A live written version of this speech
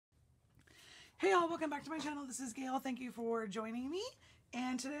Hey all, welcome back to my channel. This is Gail. Thank you for joining me.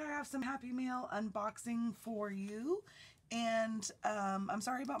 And today I have some Happy Mail unboxing for you. And I'm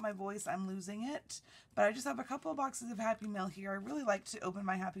sorry about my voice, I'm losing it. But I just have a couple of boxes of Happy Mail here. I really like to open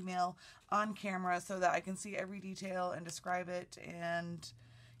my Happy Mail on camera so that I can see every detail and describe it. And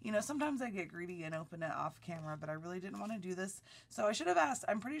you know, sometimes I get greedy and open it off camera, but I really didn't want to do this. So I should have asked.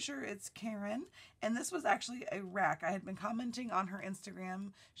 I'm pretty sure it's Karin, and this was actually a RAK. I had been commenting on her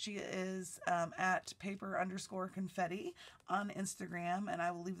Instagram. She is at paper_confetti on Instagram, and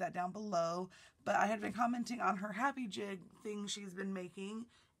I will leave that down below. But I had been commenting on her Happy Jig thing she's been making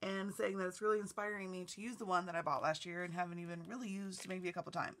and saying that it's really inspiring me to use the one that I bought last year and haven't even really used maybe a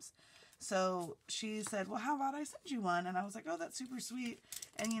couple times. So she said, well, how about I send you one? And I was like, oh, that's super sweet.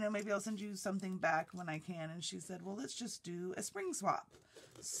 And, you know, maybe I'll send you something back when I can. And she said, well, let's just do a spring swap.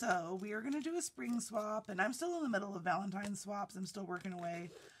 So we are going to do a spring swap. And I'm still in the middle of Valentine swaps. I'm still working away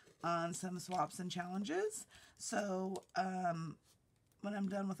on some swaps and challenges. So when I'm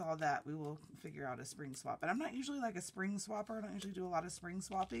done with all that, we will figure out a spring swap. And I'm not usually like a spring swapper. I don't usually do a lot of spring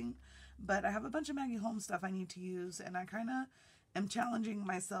swapping. But I have a bunch of Maggie Holmes stuff I need to use. And I kind of am challenging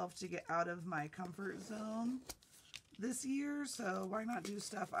myself to get out of my comfort zone this year, so why not do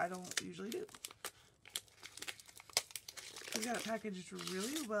stuff I don't usually do? She got it packaged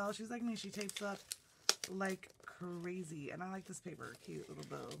really well. She's like me, she tapes up like crazy, and I like this paper, cute little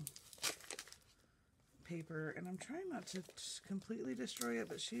bow paper, and I'm trying not to completely destroy it,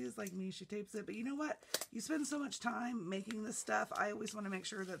 but she is like me, she tapes it. But you know what? You spend so much time making this stuff, I always want to make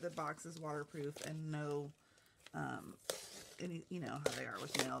sure that the box is waterproof and no any, you know how they are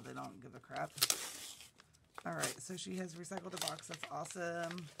with mail, they don't give a crap. Alright, so she has recycled a box. That's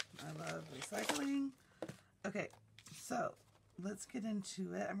awesome. I love recycling. Okay, so let's get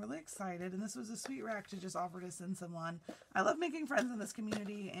into it. I'm really excited, and this was a sweet RAK to just offer to send someone. I love making friends in this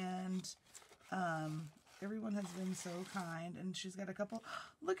community, and everyone has been so kind. And she's got a couple.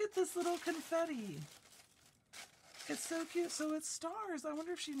 Look at this little confetti. It's so cute. So it's stars. I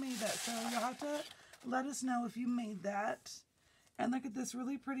wonder if she made that. So you'll have to let us know if you made that. And look at this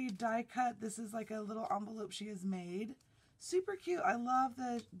really pretty die cut. This is like a little envelope she has made. Super cute. I love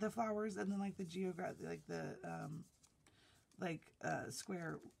the flowers and then like the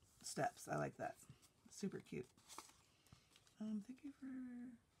square steps. I like that. Super cute. Thank you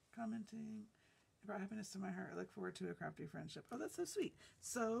for commenting. It brought happiness to my heart. I look forward to a crafty friendship. Oh, that's so sweet.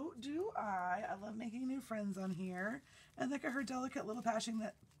 So do I. I love making new friends on here. And look at her delicate little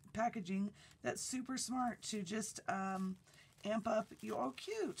packaging that's super smart to just amp up you. Oh,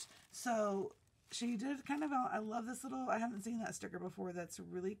 cute. So she did kind of, I love this little, I haven't seen that sticker before. That's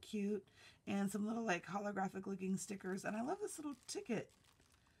really cute. And some little like holographic looking stickers. And I love this little ticket.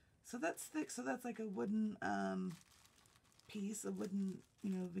 So that's thick. So that's like a wooden piece, a wooden, you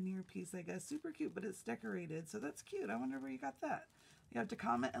know, veneer piece, I guess. Super cute, but it's decorated. So that's cute. I wonder where you got that. You have to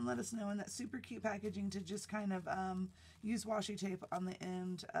comment and let us know. And that super cute packaging to just kind of use washi tape on the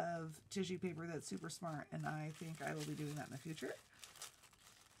end of tissue paper. That's super smart, and I think I will be doing that in the future.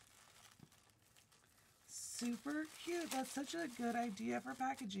 Super cute. That's such a good idea for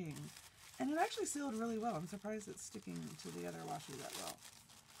packaging. And it actually sealed really well. I'm surprised it's sticking to the other washi that well.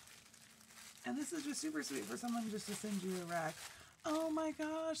 And this is just super sweet for someone just to send you a RAK. Oh my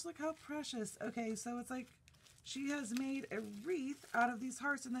gosh, look how precious. Okay, so it's like she has made a wreath out of these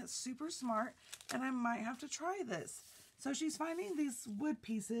hearts, and that's super smart, and I might have to try this. So she's finding these wood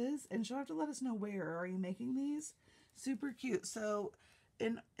pieces, and she'll have to let us know where. Are you making these? Super cute. So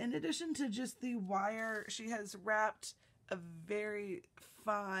in addition to just the wire, she has wrapped a very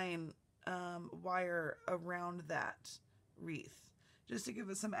fine wire around that wreath, just to give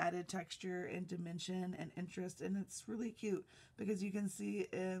it some added texture and dimension and interest. And it's really cute because you can see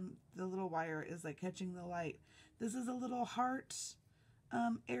the little wire is like catching the light. This is a little heart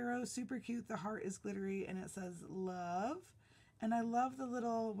arrow, super cute. The heart is glittery and it says love. And I love the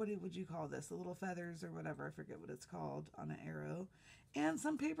little, what would you call this? The little feathers or whatever, I forget what it's called on an arrow. And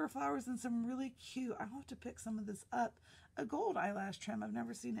some paper flowers and some really cute, I'll have to pick some of this up. A gold eyelash trim, I've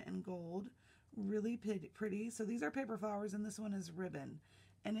never seen it in gold. Really pretty. So these are paper flowers and this one is ribbon.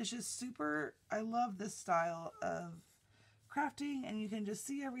 And it's just super, I love this style of crafting, and you can just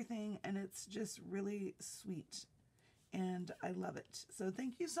see everything, and it's just really sweet. And I love it. So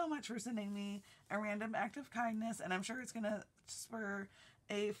thank you so much for sending me a random act of kindness, and I'm sure it's going to spur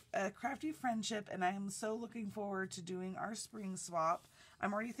a crafty friendship, and I am so looking forward to doing our spring swap.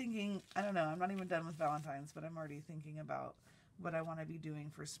 I'm already thinking, I don't know, I'm not even done with Valentine's, but I'm already thinking about what I want to be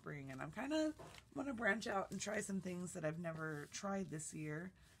doing for spring, and I'm kind of want to branch out and try some things that I've never tried this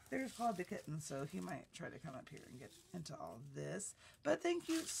year. There's Claude the kitten, so he might try to come up here and get into all of this. But thank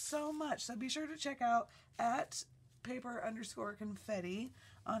you so much. So be sure to check out at paper_confetti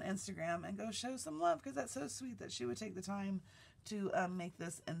on Instagram and go show some love, because that's so sweet that she would take the time to make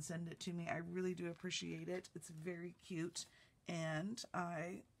this and send it to me. I really do appreciate it. It's very cute. And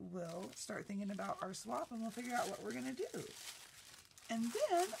I will start thinking about our swap and we'll figure out what we're going to do. And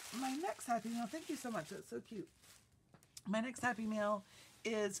then my next Happy Mail, thank you so much. That's so cute. My next Happy Mail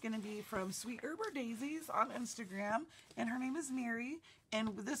is going to be from Sweet Herb or Daisies on Instagram, and her name is Mary, and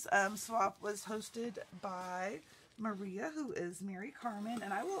this swap was hosted by Maria, who is Mary Carmen,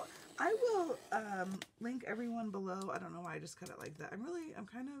 and I will link everyone below. I don't know why I just cut it like that. I'm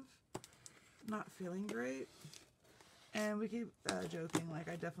kind of not feeling great, and we keep joking like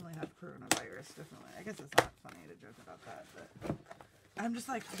I definitely have coronavirus. Definitely, I guess it's not funny to joke about that, but I'm just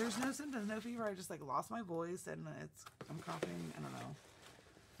like, there's no symptoms, no fever. I just like lost my voice and I'm coughing. I don't know.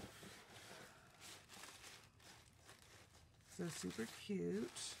 So super cute.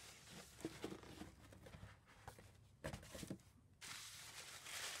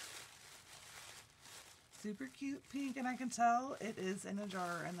 Super cute pink, and I can tell it is in a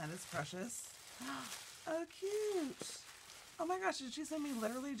jar, and that is precious. Oh, cute. Oh my gosh, did she send me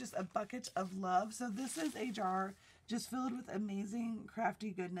literally just a bucket of love? So this is a jar just filled with amazing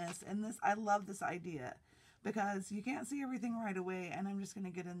crafty goodness, and this, I love this idea because you can't see everything right away, and I'm just going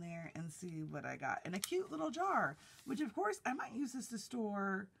to get in there and see what I got in a cute little jar, which of course I might use this to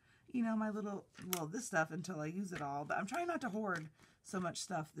store, you know, my little, well, this stuff until I use it all, but I'm trying not to hoard so much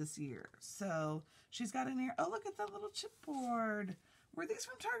stuff this year. So she's got in here, oh, look at that little chipboard. Were these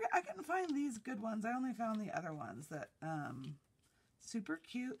from Target? I couldn't find these good ones. I only found the other ones that, super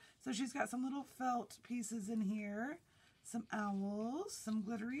cute. So she's got some little felt pieces in here, some owls, some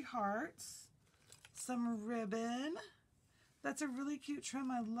glittery hearts, some ribbon. That's a really cute trim.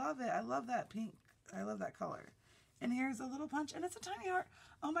 I love it. I love that pink. I love that color. And here's a little punch, and it's a tiny heart.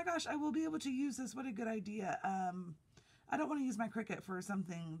 Oh my gosh, I will be able to use this. What a good idea. I don't want to use my Cricut for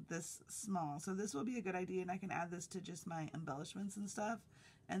something this small, so this will be a good idea, and I can add this to just my embellishments and stuff,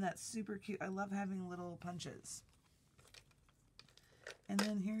 and that's super cute. I love having little punches. And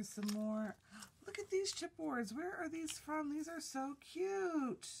then here's some more. Look at these chipboards. Where are these from? These are so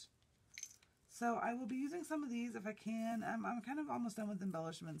cute. So I will be using some of these if I can. I'm kind of almost done with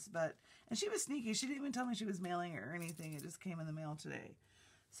embellishments, but, and she was sneaky. She didn't even tell me she was mailing it or anything. It just came in the mail today.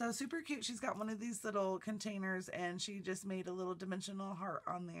 So super cute. She's got one of these little containers, and she just made a little dimensional heart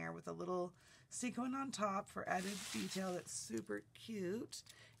on there with a little sequin on top for added detail. That's super cute.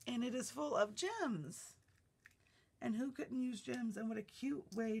 And it is full of gems. And who couldn't use gems? And what a cute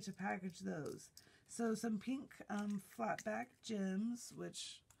way to package those. So some pink flat back gems,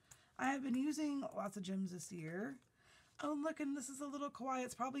 which I have been using lots of gems this year. Oh, look, and this is a little kawaii.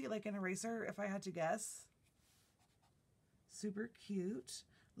 It's probably like an eraser if I had to guess. Super cute.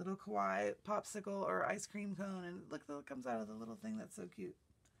 Little kawaii popsicle or ice cream cone, and look, it comes out of the little thing. That's so cute.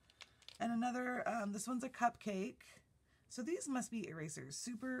 And another, this one's a cupcake. So these must be erasers.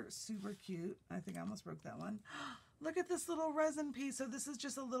 Super, super cute. I think I almost broke that one. Look at this little resin piece. So this is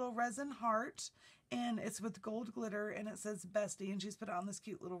just a little resin heart, and it's with gold glitter, and it says Bestie, and she's put on this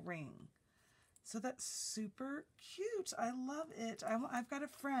cute little ring. So that's super cute. I love it. I've got a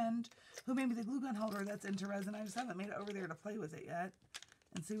friend who made me the glue gun holder that's into resin. I just haven't made it over there to play with it yet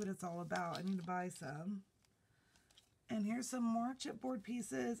and see what it's all about. I need to buy some. And here's some more chipboard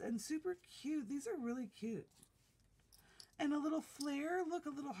pieces, and super cute. These are really cute. And a little flare. Look, a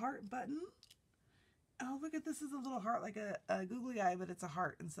little heart button. Oh, look at this. Is a little heart, like a googly eye, but it's a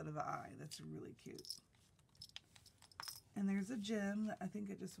heart instead of an eye. That's really cute. And there's a gem. I think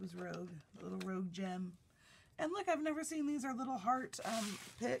it just was Rogue, a little Rogue gem. And look, I've never seen these are little heart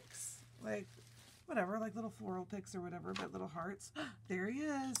picks, like whatever, like little floral picks or whatever, but little hearts. There he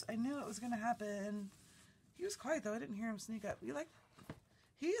is. I knew it was going to happen. He was quiet though. I didn't hear him sneak up.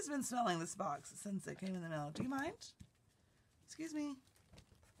 He has been smelling this box since it came in the mail. Do you mind? Excuse me.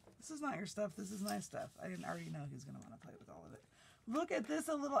 This is not your stuff. This is my stuff. I already know he's going to want to play with all of it. Look at this,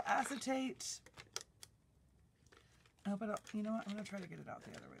 a little acetate. Oh, but you know what? I'm going to try to get it out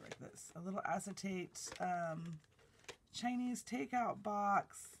the other way like this. A little acetate Chinese takeout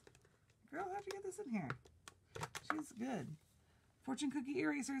box. Girl, how'd you get this in here? She's good. Fortune cookie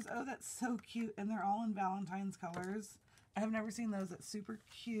erasers. Oh, that's so cute. And they're all in Valentine's colors. I have never seen those. That's super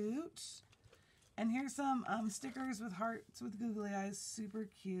cute. And here's some stickers with hearts with googly eyes. Super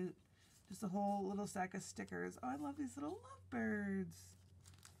cute. Just a whole little stack of stickers. Oh, I love these little lovebirds.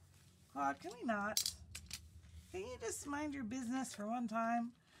 Claude, can we not? Can you just mind your business for one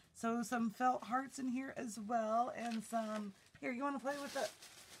time? So some felt hearts in here as well. And some, here, you want to play with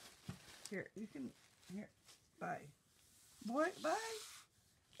Here, you can, here, bye. Boy, bye.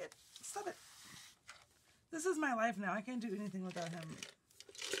 Stop it. This is my life now. I can't do anything without him.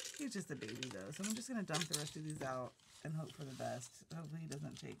 He's just a baby though, so I'm just going to dump the rest of these out and hope for the best. Hopefully he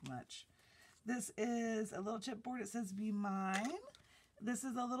doesn't take much. This is a little chipboard. It says Be Mine. This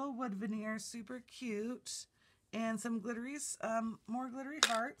is a little wood veneer, super cute. And some glittery, more glittery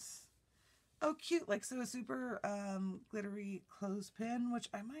hearts. Oh, cute. Like, so a super glittery clothespin, which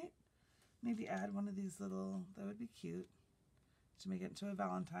I might maybe add one of these little, that would be cute, to make it into a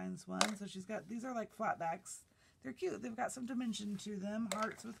Valentine's one. So she's got, these are like flat backs. They're cute. They've got some dimension to them.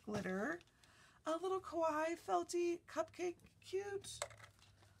 Hearts with glitter. A little kawaii felty cupcake, cute.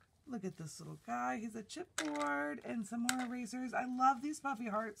 Look at this little guy. He's a chipboard and some more erasers. I love these puffy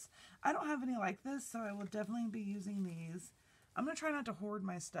hearts. I don't have any like this, so I will definitely be using these. I'm going to try not to hoard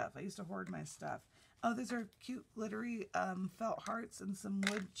my stuff. I used to hoard my stuff. Oh, these are cute glittery felt hearts and some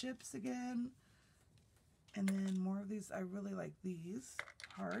wood chips again. And then more of these. I really like these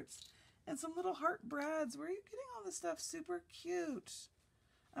hearts. And some little heart brads. Where are you getting all this stuff? Super cute.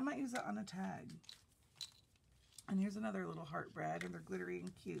 I might use that on a tag. And here's another little heart brad, and they're glittery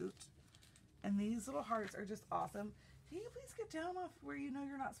and cute. And these little hearts are just awesome. Can you please get down off where you know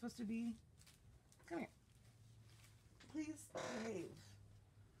you're not supposed to be? Come here. Please behave.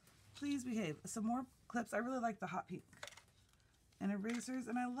 Please behave. Some more clips. I really like the hot pink. And erasers.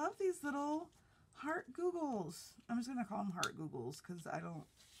 And I love these little heart googles. I'm just going to call them heart googles because I don't...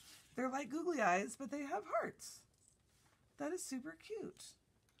 They're like googly eyes, but they have hearts. That is super cute.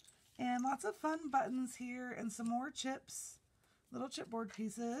 And lots of fun buttons here and some more chips, little chipboard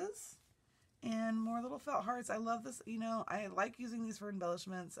pieces, and more little felt hearts. I love this, you know, I like using these for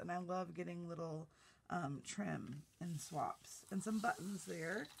embellishments, and I love getting little trim and swaps and some buttons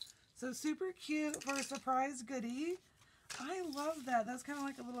there. So super cute for a surprise goodie. I love that. That's kind of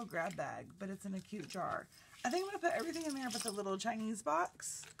like a little grab bag, but it's in a cute jar. I think I'm going to put everything in there but the little Chinese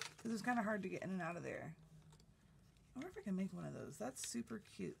box because it's kind of hard to get in and out of there. I wonder if I can make one of those. That's super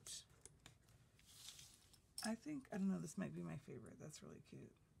cute. I think, I don't know, this might be my favorite. That's really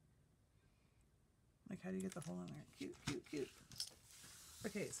cute. Like, how do you get the hole in there? Cute, cute, cute.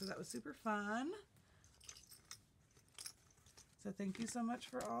 Okay, so that was super fun. So thank you so much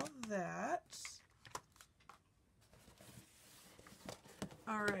for all of that.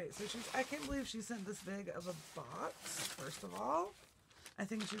 All right, so I can't believe she sent this big of a box, first of all. I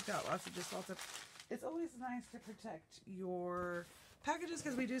think she's got lots of, it's always nice to protect your packages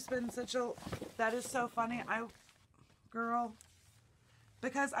because we do spend such a, that is so funny. Girl,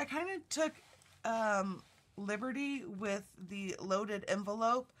 because I kind of took liberty with the loaded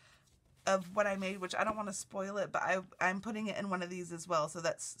envelope of what I made, which I don't want to spoil it, but I'm putting it in one of these as well. So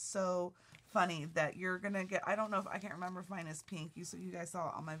that's so funny that you're going to get, I don't know if, I can't remember if mine is pink. You guys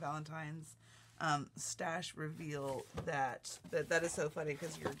saw on my Valentine's stash reveal that is so funny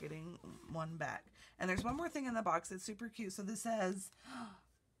because you're getting one back. And there's one more thing in the box. It's super cute. So this says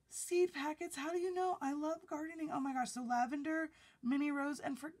seed packets. How do you know? I love gardening. Oh my gosh. So lavender, mini rose,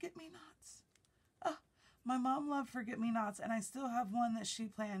 and forget-me-nots. Oh, my mom loved forget-me-nots, and I still have one that she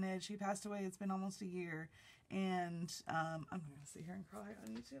planted. She passed away. It's been almost a year. And I'm going to sit here and cry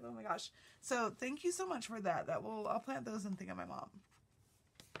on YouTube. Oh my gosh. So thank you so much for that. I'll plant those and think of my mom.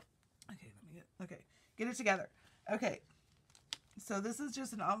 Okay, get it together. Okay, so this is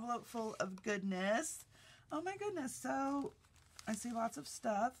just an envelope full of goodness. Oh my goodness, so I see lots of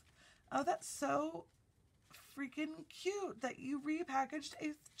stuff. Oh, that's so freaking cute that you repackaged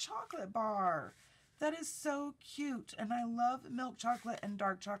a chocolate bar. That is so cute, and I love milk chocolate and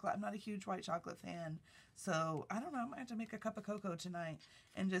dark chocolate. I'm not a huge white chocolate fan, so I don't know. I might have to make a cup of cocoa tonight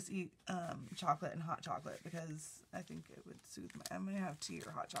and just eat chocolate and hot chocolate because I think it would soothe my... I'm going to have tea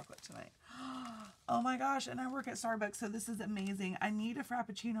or hot chocolate tonight. Oh my gosh, and I work at Starbucks, so this is amazing. I need a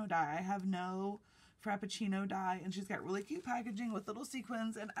Frappuccino die. I have no Frappuccino die, and she's got really cute packaging with little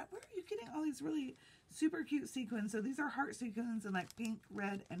sequins, and where are you getting all these really super cute sequins? So these are heart sequins in like pink,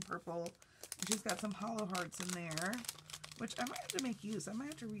 red, and purple. And she's got some hollow hearts in there, which I might have to make use. I might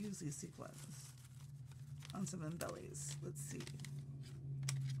have to reuse these sequins on some embellies. Let's see.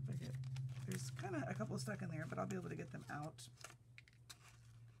 There's kind of a couple stuck in there, but I'll be able to get them out.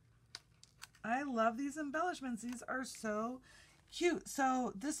 I love these embellishments. These are so cute.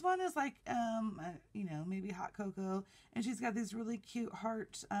 So this one is like, you know, maybe hot cocoa, and she's got these really cute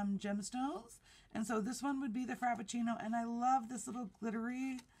heart gemstones. And so this one would be the Frappuccino, and I love this little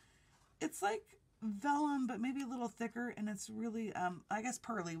glittery. It's like vellum, but maybe a little thicker, and it's really, I guess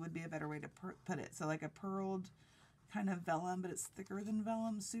pearly would be a better way to put it. So like a pearled kind of vellum, but it's thicker than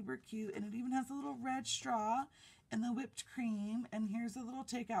vellum. Super cute. And it even has a little red straw and the whipped cream. And here's a little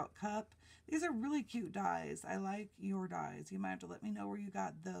takeout cup. These are really cute dies. I like your dies. You might have to let me know where you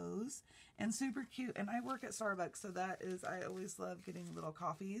got those. And super cute. And I work at Starbucks, so that is, I always love getting little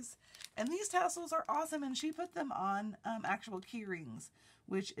coffees. And these tassels are awesome. And she put them on actual key rings,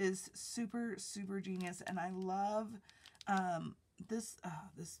 which is super, super genius. And I love this,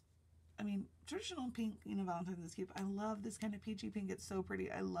 I mean, traditional pink, you know, Valentine's is cute. I love this kind of peachy pink. It's so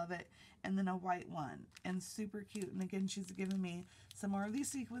pretty. I love it. And then a white one. And super cute. And again, she's given me some more of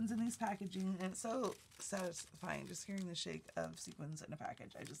these sequins in these packaging. And it's so satisfying just hearing the shake of sequins in a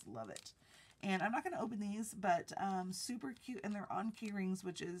package. I just love it. And I'm not going to open these, but super cute. And they're on key rings,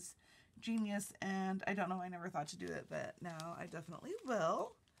 which is genius. And I don't know, I never thought to do it, but now I definitely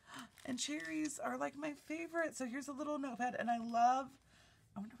will. And cherries are like my favorite. So here's a little notepad. And I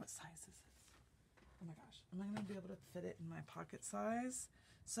wonder what size this is. Oh my gosh. Am I going to be able to fit it in my pocket size?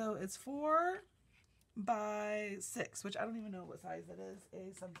 So it's 4 by 6, which I don't even know what size it is.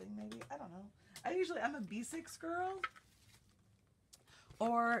 A something maybe. I don't know. I'm a B6 girl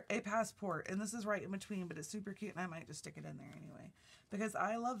or a passport. And this is right in between, but it's super cute. And I might just stick it in there anyway because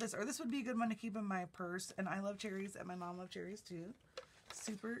I love this. Or this would be a good one to keep in my purse. And I love cherries and my mom loves cherries too.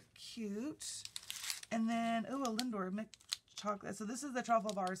 Super cute. And then, oh, a Lindor chocolate. So this is the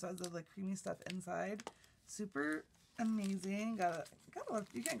truffle bar, so it has the like creamy stuff inside. Super amazing. Gotta love,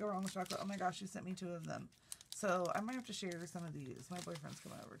 you can't go wrong with chocolate. Oh my gosh, she sent me 2 of them. So I might have to share some of these. My boyfriend's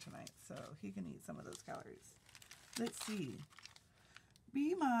coming over tonight, so he can eat some of those calories. Let's see.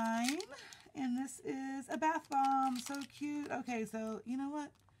 Be Mine. And this is a bath bomb. So cute. Okay, so you know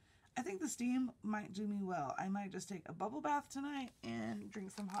what? I think the steam might do me well. I might just take a bubble bath tonight and drink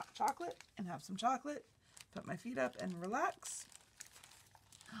some hot chocolate and have some chocolate. Put my feet up and relax.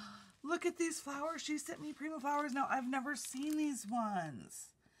 Look at these flowers. She sent me Prima flowers. Now, I've never seen these ones.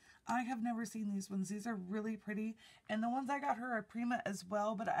 I have never seen these ones. These are really pretty. And the ones I got her are Prima as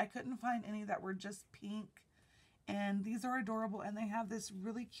well, but I couldn't find any that were just pink. And these are adorable. And they have this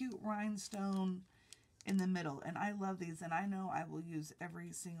really cute rhinestone in the middle. And I love these. And I know I will use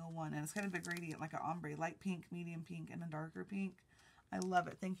every single one. And it's kind of a gradient, like an ombre, light pink, medium pink, and a darker pink. I love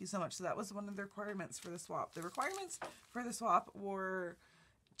it. Thank you so much. So that was one of the requirements for the swap. The requirements for the swap were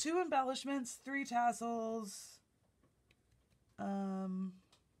 2 embellishments, 3 tassels. Why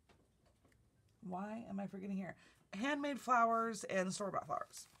am I forgetting here? Handmade flowers and store-bought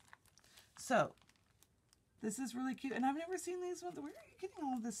flowers. So this is really cute. And I've never seen these ones. Where are you getting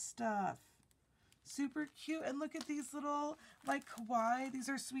all this stuff? Super cute. And look at these little like kawaii. These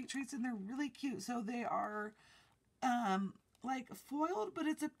are sweet treats and they're really cute. So they are like foiled, but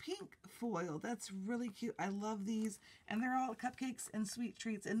it's a pink foil. That's really cute. I love these. And they're all cupcakes and sweet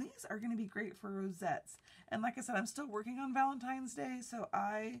treats. And these are going to be great for rosettes. And like I said, I'm still working on Valentine's Day, so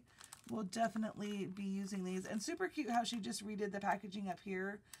I will definitely be using these. And super cute how she just redid the packaging up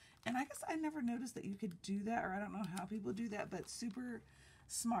here. And I guess I never noticed that you could do that, or I don't know how people do that, but super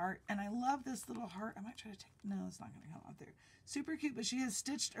smart. And I love this little heart. I might try to take, no, it's not going to come out there. Super cute, but she has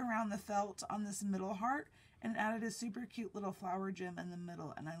stitched around the felt on this middle heart and added a super cute little flower gem in the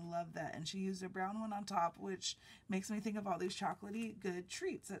middle. And I love that. And she used a brown one on top, which makes me think of all these chocolatey good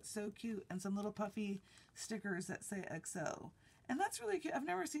treats. That's so cute. And some little puffy stickers that say XO. And that's really cute. I've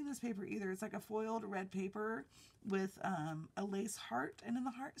never seen this paper either. It's like a foiled red paper with a lace heart. And in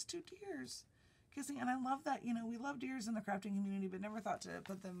the heart is 2 deers kissing. And I love that. You know, we love deers in the crafting community, but never thought to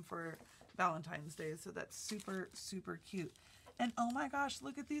put them for Valentine's Day. So that's super, super cute. And oh my gosh,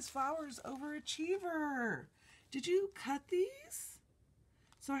 look at these flowers. Overachiever. Did you cut these?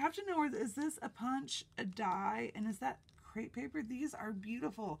 So I have to know, is this a punch, a die, and is that crepe paper? These are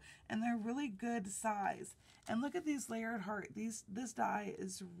beautiful and they're really good size. And look at these layered heart. This die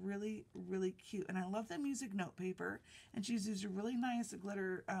is really, really cute. And I love the music note paper. And she's used a really nice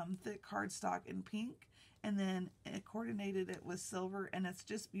glitter thick cardstock in pink. And then it coordinated it with silver. And it's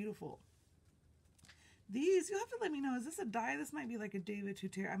just beautiful. These, you'll have to let me know, is this a die? This might be like a David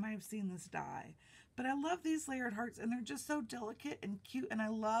Tuter. I might have seen this die. But I love these layered hearts. And they're just so delicate and cute. And I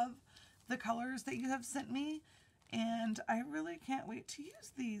love the colors that you have sent me. And I really can't wait to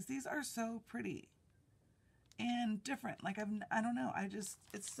use these. These are so pretty and different. Like I don't know.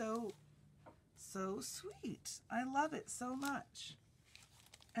 It's so sweet. I love it so much.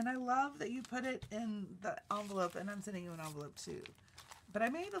 And I love that you put it in the envelope, and I'm sending you an envelope too. But I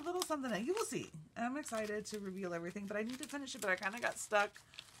made a little something that you will see. I'm excited to reveal everything, but I need to finish it. But I kind of got stuck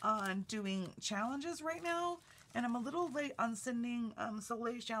on doing challenges right now. And I'm a little late on sending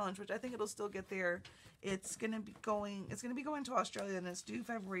Soleil's challenge, which I think it'll still get there. It's gonna be going to Australia, and it's due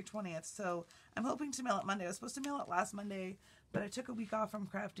February 20th. So I'm hoping to mail it Monday. I was supposed to mail it last Monday, but I took a week off from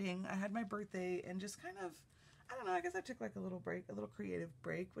crafting. I had my birthday and just kind of, I don't know, I guess I took like a little break, a little creative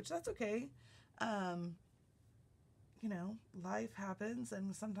break, which that's okay. You know, life happens,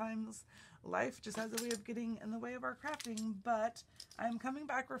 and sometimes life just has a way of getting in the way of our crafting, but I'm coming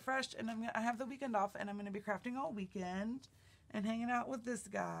back refreshed, and I have the weekend off, and I'm going to be crafting all weekend and hanging out with this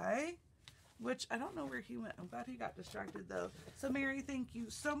guy, which I don't know where he went. I'm glad he got distracted, though. So, Mary, thank you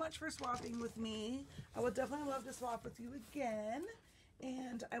so much for swapping with me. I would definitely love to swap with you again,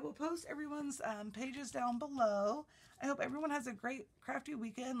 and I will post everyone's pages down below. I hope everyone has a great crafty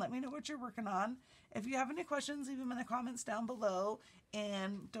weekend. Let me know what you're working on. If you have any questions, leave them in the comments down below.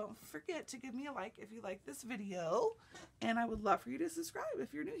 And don't forget to give me a like if you like this video. And I would love for you to subscribe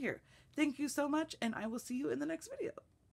if you're new here. Thank you so much, and I will see you in the next video.